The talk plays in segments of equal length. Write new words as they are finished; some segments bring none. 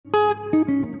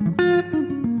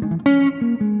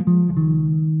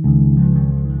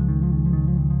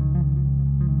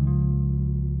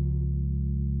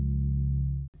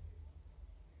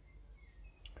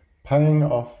Paying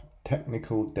off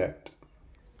technical debt.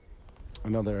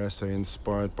 Another essay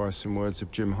inspired by some words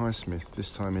of Jim Highsmith,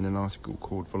 this time in an article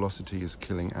called Velocity is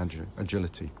Killing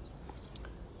Agility.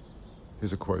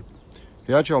 Here's a quote.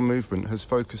 The Agile movement has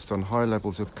focused on high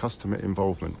levels of customer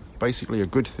involvement, basically a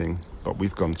good thing, but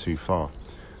we've gone too far.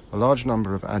 A large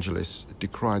number of Agilists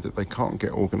decry that they can't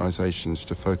get organizations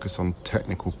to focus on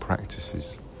technical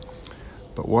practices.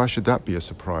 But why should that be a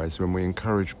surprise when we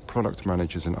encourage product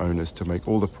managers and owners to make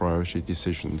all the priority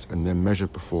decisions and then measure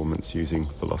performance using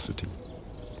velocity?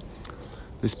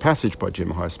 This passage by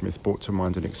Jim Highsmith brought to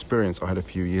mind an experience I had a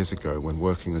few years ago when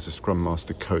working as a Scrum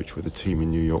Master coach with a team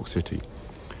in New York City.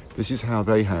 This is how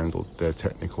they handled their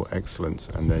technical excellence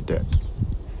and their debt.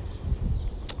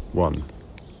 1.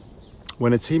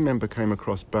 When a team member came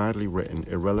across badly written,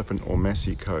 irrelevant or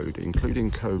messy code,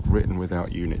 including code written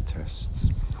without unit tests,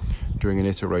 during an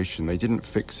iteration, they didn't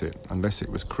fix it unless it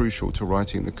was crucial to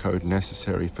writing the code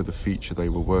necessary for the feature they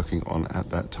were working on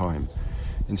at that time.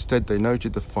 Instead, they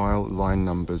noted the file, line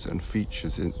numbers, and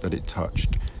features that it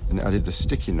touched, and added a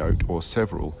sticky note or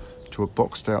several to a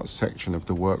boxed-out section of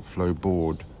the workflow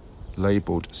board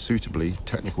labeled suitably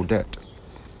technical debt.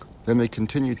 Then they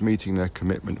continued meeting their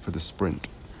commitment for the sprint.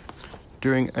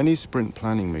 During any sprint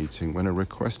planning meeting, when a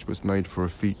request was made for a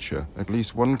feature, at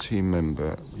least one team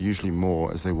member, usually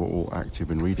more as they were all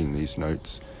active in reading these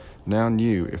notes, now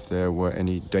knew if there were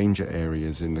any danger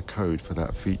areas in the code for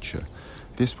that feature.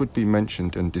 This would be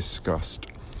mentioned and discussed,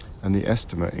 and the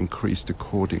estimate increased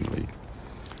accordingly.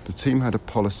 The team had a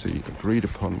policy agreed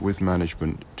upon with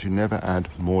management to never add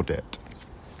more debt.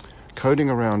 Coding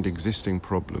around existing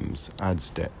problems adds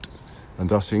debt, and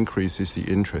thus increases the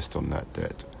interest on that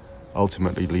debt,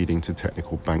 ultimately leading to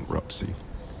technical bankruptcy.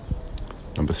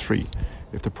 3,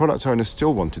 if the product owner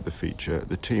still wanted the feature,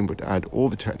 the team would add all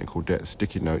the technical debt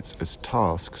sticky notes as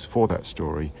tasks for that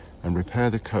story and repair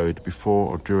the code before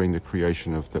or during the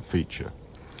creation of the feature.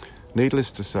 Needless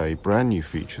to say, brand new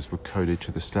features were coded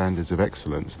to the standards of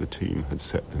excellence the team had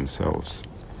set themselves.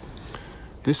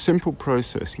 This simple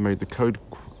process made the code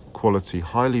quality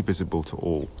highly visible to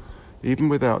all. Even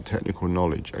without technical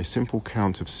knowledge, a simple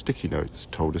count of sticky notes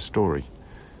told a story,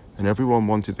 and everyone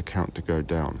wanted the count to go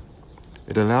down.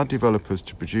 It allowed developers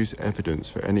to produce evidence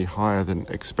for any higher than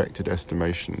expected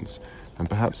estimations, and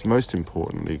perhaps most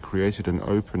importantly, created an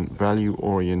open,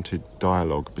 value-oriented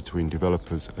dialogue between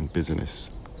developers and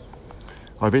business.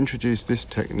 I've introduced this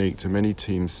technique to many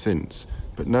teams since,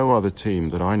 but no other team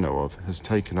that I know of has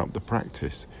taken up the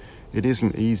practice. It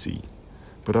isn't easy,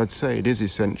 but I'd say it is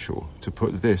essential to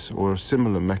put this or a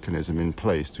similar mechanism in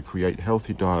place to create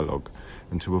healthy dialogue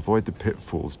and to avoid the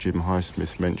pitfalls Jim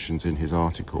Highsmith mentions in his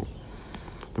article.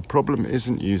 The problem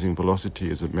isn't using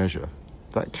velocity as a measure.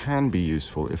 That can be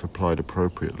useful if applied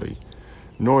appropriately,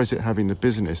 nor is it having the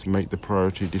business make the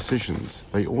priority decisions.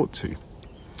 They ought to.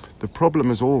 The problem,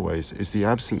 as always, is the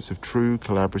absence of true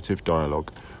collaborative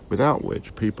dialogue, without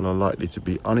which people are likely to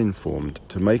be uninformed,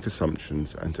 to make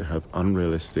assumptions, and to have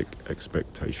unrealistic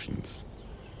expectations.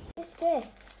 What's this?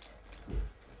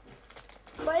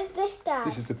 What is this, Dad?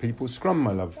 This is the People's Scrum,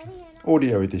 my love.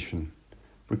 Audio edition.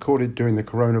 Recorded during the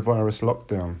coronavirus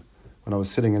lockdown when I was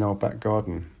sitting in our back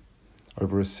garden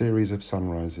over a series of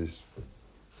sunrises.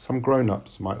 Some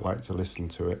grown-ups might like to listen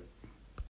to it.